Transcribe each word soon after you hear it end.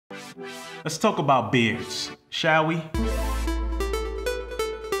Let's talk about beards, shall we?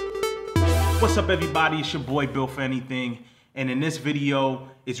 What's up, everybody? It's your boy Built for Anything, and in this video,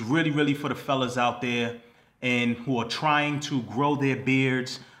 it's really for the fellas out there and who are trying to grow their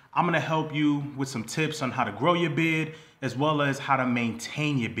beards. I'm gonna help you with some tips on how to grow your beard as well as how to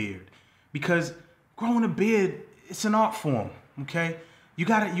maintain your beard, because growing a beard, it's an art form. Okay, you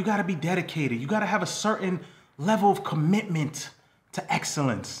gotta be dedicated. You gotta have a certain level of commitment to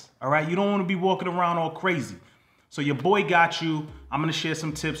excellence. All right, you don't want to be walking around all crazy. So your boy got you. I'm gonna share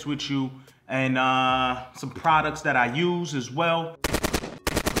some tips with you and some products that I use as well.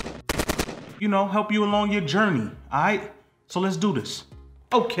 You know, help you along your journey. All right, so let's do this.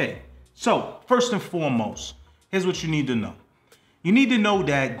 Okay, so first and foremost, here's what you need to know. You need to know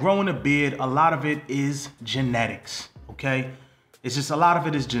that growing a beard, a lot of it is genetics. Okay, it's just a lot of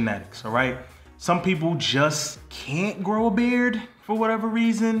it is genetics. All right, some people just can't grow a beard for whatever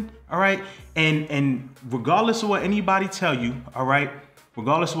reason. All right, and regardless of what anybody tell you, all right,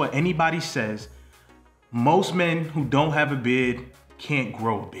 regardless of what anybody says, most men who don't have a beard can't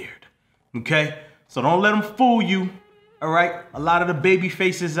grow a beard. Okay, so don't let them fool you. All right, a lot of the baby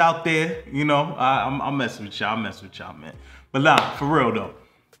faces out there, you know, I'm messing with y'all, man. But nah, for real though,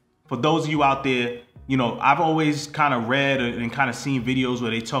 for those of you out there, you know, I've always kind of read and kind of seen videos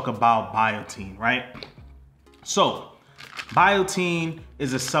where they talk about biotin, right? So biotin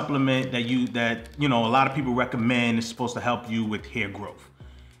is a supplement that you know a lot of people recommend. It's supposed to help you with hair growth.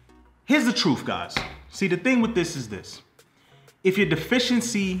 Here's the truth, guys. See, the thing with this is this: if you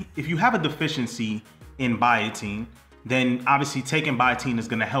have a deficiency in biotin, then obviously taking biotin is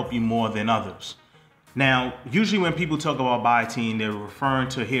going to help you more than others. Now, usually when people talk about biotin, they're referring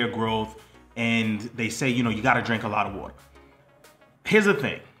to hair growth, and they say, you know, you got to drink a lot of water. Here's the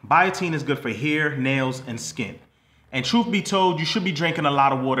thing: biotin is good for hair, nails, and skin. And truth be told, you should be drinking a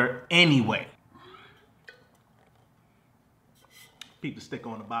lot of water anyway. Peep the sticker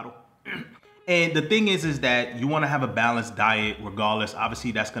on the bottle. And the thing is that you want to have a balanced diet regardless.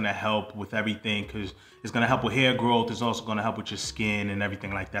 Obviously, that's going to help with everything because it's going to help with hair growth. It's also going to help with your skin and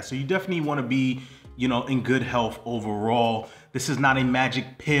everything like that. So you definitely want to be, you know, in good health overall. This is not a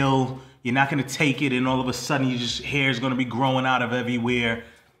magic pill. You're not going to take it and all of a sudden hair is going to be growing out of everywhere.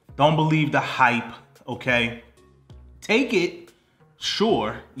 Don't believe the hype, okay? Take it,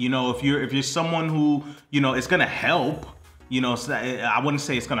 sure. You know, if you're someone who, you know, it's going to help. You know, I wouldn't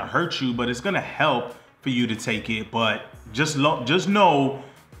say it's gonna hurt you, but it's gonna help for you to take it. But just know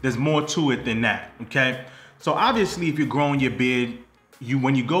there's more to it than that, okay? So obviously, if you're growing your beard,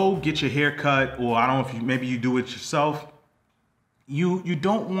 when you go get your hair cut, or I don't know if maybe you do it yourself, you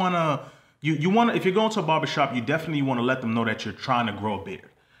don't wanna, if you're going to a barbershop, you definitely wanna let them know that you're trying to grow a beard,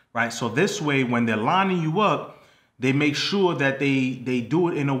 right? So this way, when they're lining you up, they make sure that they do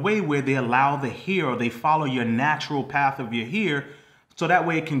it in a way where they allow the hair, or they follow your natural path of your hair, so that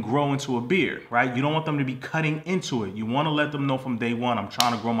way it can grow into a beard, right? You don't want them to be cutting into it. You want to let them know from day one, I'm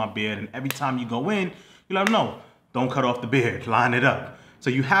trying to grow my beard, and every time you go in, you let them know, don't cut off the beard, line it up. So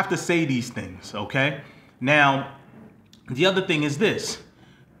you have to say these things, okay? Now, the other thing is this: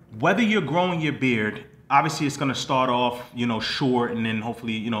 whether you're growing your beard, obviously it's going to start off, you know, short, and then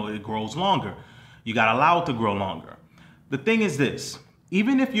hopefully, you know, it grows longer. You got to allow it to grow longer. The thing is this: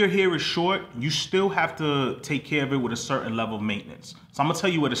 even if your hair is short, you still have to take care of it with a certain level of maintenance. So I'm gonna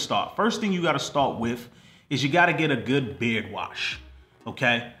tell you where to start. First thing you gotta start with is you gotta get a good beard wash,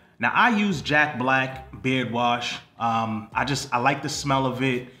 okay? Now I use Jack Black beard wash. I like the smell of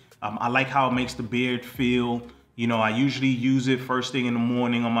it. I like how it makes the beard feel. You know, I usually use it first thing in the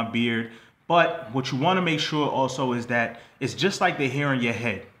morning on my beard. But what you want to make sure also is that it's just like the hair on your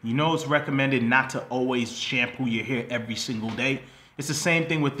head. You know, it's recommended not to always shampoo your hair every single day. It's the same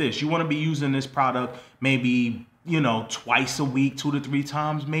thing with this. You want to be using this product maybe, you know, twice a week, 2 to 3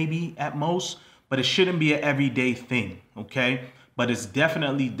 times maybe at most. But it shouldn't be an everyday thing, okay? But it's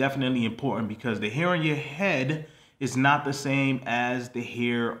definitely important, because the hair on your head is not the same as the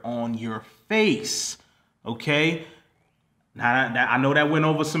hair on your face, okay? Now, I know that went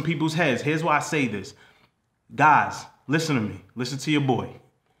over some people's heads. Here's why I say this. Guys, listen to me. Listen to your boy.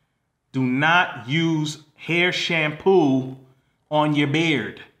 Do not use hair shampoo on your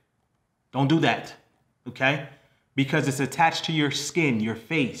beard. Don't do that, okay? Because it's attached to your skin, your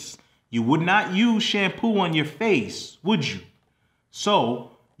face. You would not use shampoo on your face, would you?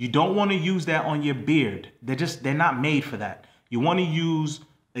 So you don't want to use that on your beard. They're not made for that. You want to use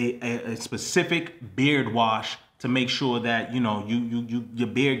a specific beard wash to make sure that, you know, your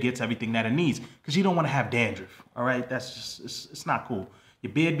beard gets everything that it needs, because you don't want to have dandruff. All right, that's just, it's not cool.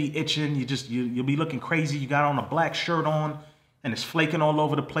 Your beard be itching. You'll be looking crazy. You got on a black shirt on. and it's flaking all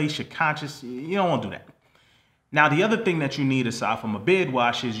over the place, you're conscious, you don't want to do that. Now, the other thing that you need aside from a beard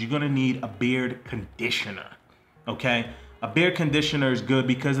wash is you're going to need a beard conditioner, okay? A beard conditioner is good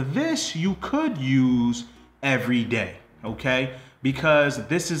because this you could use every day, okay? Because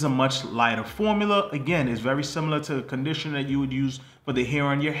this is a much lighter formula. Again, it's very similar to a conditioner that you would use for the hair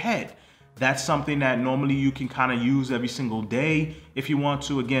on your head. That's something that normally you can kind of use every single day if you want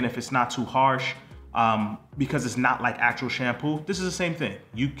to. Again, if it's not too harsh, because it's not like actual shampoo. This is the same thing.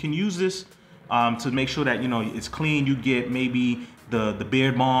 You can use this to make sure that, you know, it's clean. You get maybe the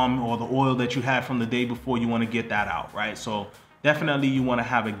beard balm or the oil that you had from the day before. You want to get that out, right? So definitely you want to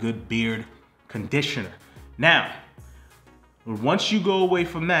have a good beard conditioner. Now, once you go away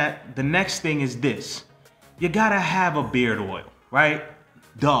from that, the next thing is this. You gotta have a beard oil, right?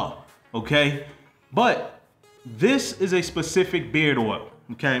 Duh, okay? But this is a specific beard oil,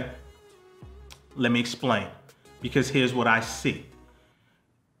 okay? Let me explain, because here's what I see.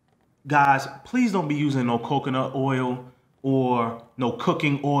 Guys, please don't be using no coconut oil or no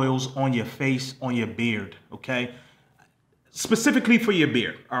cooking oils on your face, on your beard, okay? Specifically for your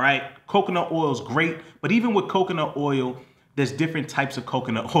beard, all right? Coconut oil is great, but even with coconut oil, there's different types of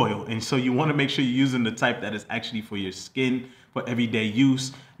coconut oil. And so you wanna make sure you're using the type that is actually for your skin, for everyday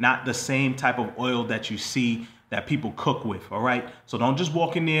use, not the same type of oil that you see that people cook with, all right? So don't just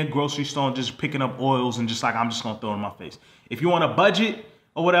walk in there, grocery store, and just picking up oils and just like, I'm just gonna throw it in my face. If you want a budget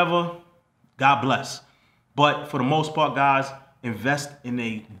or whatever, God bless. But for the most part, guys, invest in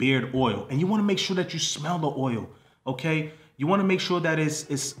a beard oil. And you wanna make sure that you smell the oil, okay? You wanna make sure that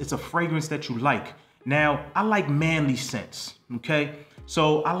it's a fragrance that you like. Now, I like manly scents, okay?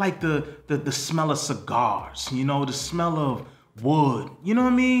 So I like the smell of cigars, you know, the smell of wood, you know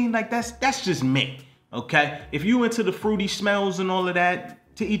what I mean? Like that's just me, okay? If you into the fruity smells and all of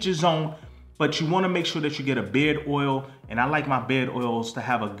that, to each his own, but you wanna make sure that you get a beard oil, and I like my beard oils to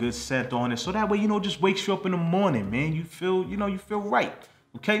have a good scent on it, so that way, you know, just wakes you up in the morning, man. You feel, you know, you feel right,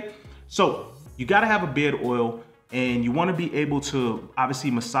 okay? So you gotta have a beard oil, and you wanna be able to obviously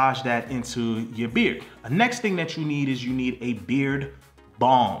massage that into your beard. The next thing that you need is you need a beard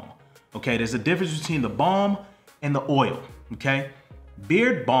balm, okay? There's a difference between the balm and the oil, okay?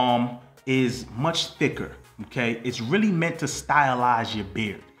 Beard balm is much thicker, okay? It's really meant to stylize your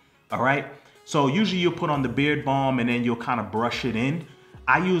beard, all right? So usually you'll put on the beard balm and then you'll kind of brush it in.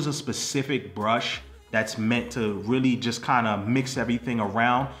 I use a specific brush that's meant to really just kind of mix everything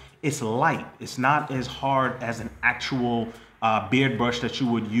around. It's light. It's not as hard as an actual beard brush that you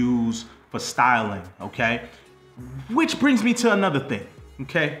would use for styling, okay? Which brings me to another thing,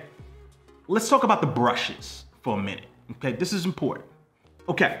 okay? Let's talk about the brushes for a minute, okay? This is important.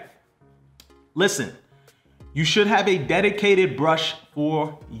 Okay, listen, you should have a dedicated brush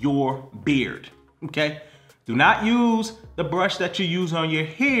for your beard, okay? Do not use the brush that you use on your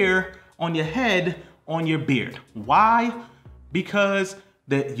hair, on your head, on your beard. Why? Because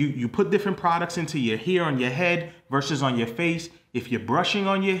you put different products into your hair on your head versus on your face. If you're brushing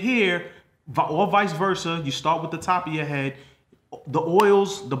on your hair, or vice versa, you start with the top of your head, the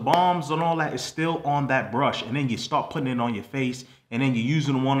oils, the balms and all that is still on that brush, and then you start putting it on your face, and then you're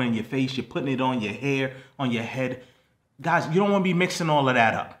using the one on your face, you're putting it on your hair, on your head. Guys, you don't want to be mixing all of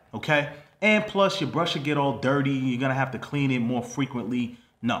that up, okay? And plus, your brush will get all dirty, you're gonna have to clean it more frequently.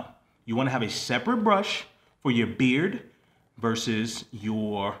 No, you wanna have a separate brush for your beard versus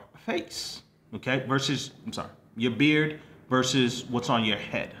your face, okay? Your beard versus what's on your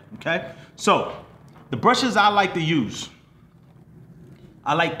head, okay? So, the brushes I like to use,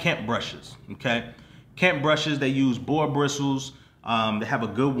 I like Kemp brushes, okay? Kemp brushes, they use boar bristles. They have a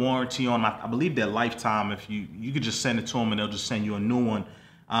good warranty on them. I believe they're lifetime. If you could just send it to them and they'll just send you a new one.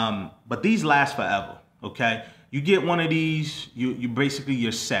 But these last forever, okay? You get one of these,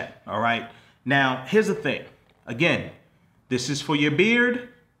 you're set, all right? Now, here's the thing. Again, this is for your beard.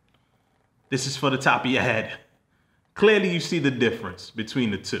 This is for the top of your head. Clearly, you see the difference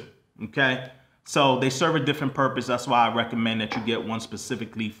between the two, okay? So they serve a different purpose. That's why I recommend that you get one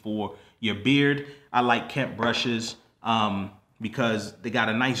specifically for your beard. I like Kemp brushes because they got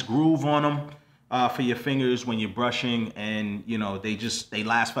a nice groove on them for your fingers when you're brushing, and you know, they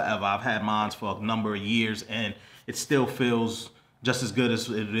last forever. I've had mine for a number of years and it still feels just as good as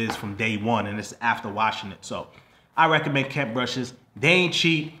it is from day one, and it's after washing it. So I recommend Kemp brushes. They ain't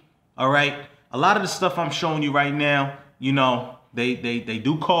cheap, all right? A lot of the stuff I'm showing you right now, you know, they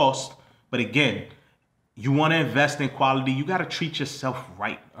do cost. But again, you want to invest in quality. You got to treat yourself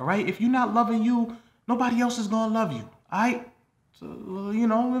right, all right? If you're not loving you, nobody else is going to love you, all right? So, you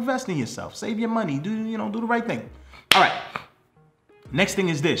know, invest in yourself. Save your money. Do the right thing. All right. Next thing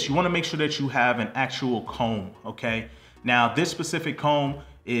is this. You want to make sure that you have an actual comb, okay? Now, this specific comb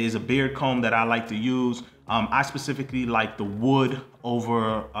is a beard comb that I like to use. I specifically like the wood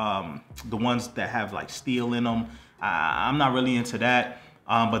over the ones that have like steel in them. I'm not really into that.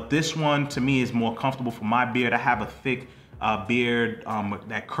 But this one to me is more comfortable for my beard. I have a thick beard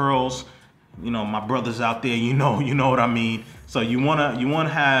that curls. You know, my brothers out there, you know what I mean. So you wanna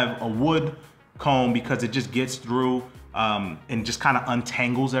have a wood comb because it just gets through and just kind of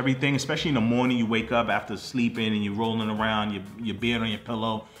untangles everything, especially in the morning. You wake up after sleeping and you're rolling around your beard on your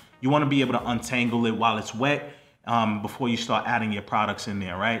pillow. You want to be able to untangle it while it's wet before you start adding your products in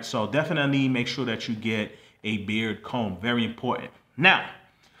there, right? So definitely make sure that you get a beard comb, very important. Now,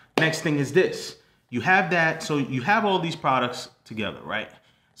 next thing is this. You have that, so you have all these products together, right?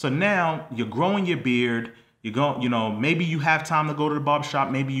 So now you're growing your beard. You know, maybe you have time to go to the barbershop,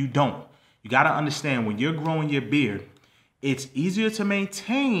 maybe you don't. You got to understand when you're growing your beard, it's easier to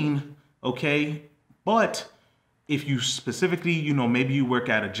maintain, okay? But if you specifically, you know, maybe you work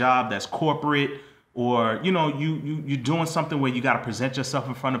at a job that's corporate, or, you know, you're doing something where you got to present yourself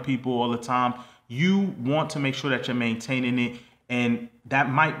in front of people all the time, you want to make sure that you're maintaining it. And that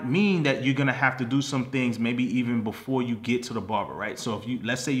might mean that you're going to have to do some things maybe even before you get to the barber, right? So if you,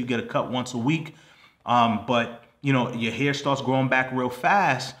 let's say you get a cut once a week, but, you know, your hair starts growing back real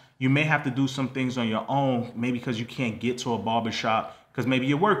fast, you may have to do some things on your own, maybe because you can't get to a barbershop because maybe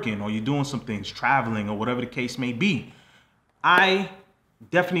you're working or you're doing some things, traveling or whatever the case may be. I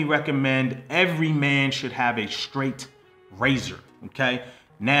definitely recommend every man should have a straight razor, okay?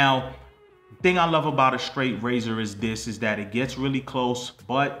 Now, the thing I love about a straight razor is that it gets really close,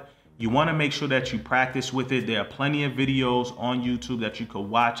 but you want to make sure that you practice with it. There are plenty of videos on YouTube that you could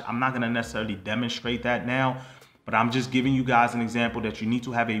watch. I'm not going to necessarily demonstrate that now, but I'm just giving you guys an example that you need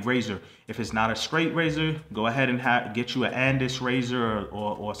to have a razor. If it's not a straight razor, go ahead and get you an Andis razor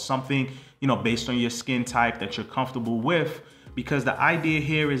or something, you know, based on your skin type that you're comfortable with. Because the idea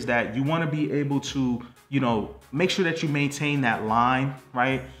here is that you want to be able to, you know, make sure that you maintain that line,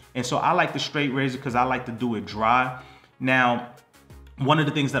 right? And so I like the straight razor because I like to do it dry. Now, one of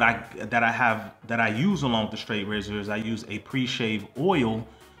the things that I use along with the straight razor is I use a pre-shave oil.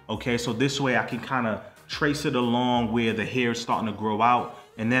 Okay, so this way I can kind of trace it along where the hair is starting to grow out,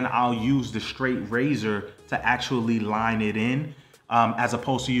 and then I'll use the straight razor to actually line it in, as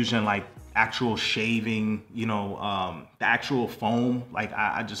opposed to using like actual shaving, you know, the actual foam. Like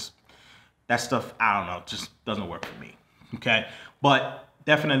I just, that stuff, I don't know, just doesn't work for me. Okay, but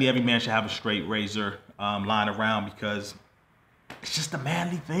definitely every man should have a straight razor lying around because it's just a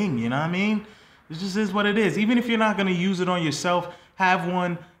manly thing, you know what I mean? It just is what it is. Even if you're not gonna use it on yourself, have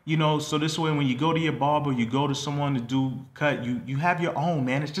one, you know, so this way when you go to your barber, you go to someone to do cut, you have your own,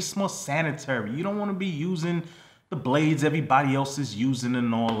 man. It's just more sanitary. You don't wanna be using the blades everybody else is using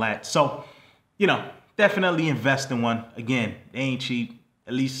and all that. So, you know, definitely invest in one. Again, they ain't cheap,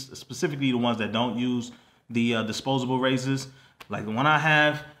 at least specifically the ones that don't use the disposable razors. Like the one I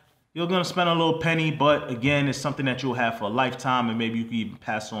have, you're gonna spend a little penny, but again, it's something that you'll have for a lifetime, and maybe you can even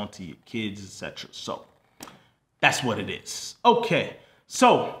pass on to your kids, etc. So that's what it is. Okay,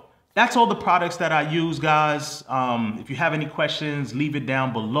 so that's all the products that I use, guys. If you have any questions, leave it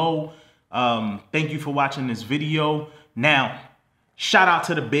down below. Thank you for watching this video. Now, shout out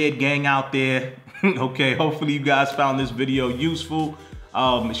to the bed gang out there. Okay, hopefully you guys found this video useful.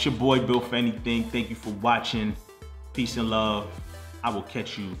 It's your boy Built for Anything. Thank you for watching. Peace and love. I will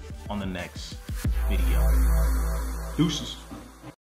catch you on the next video. Deuces.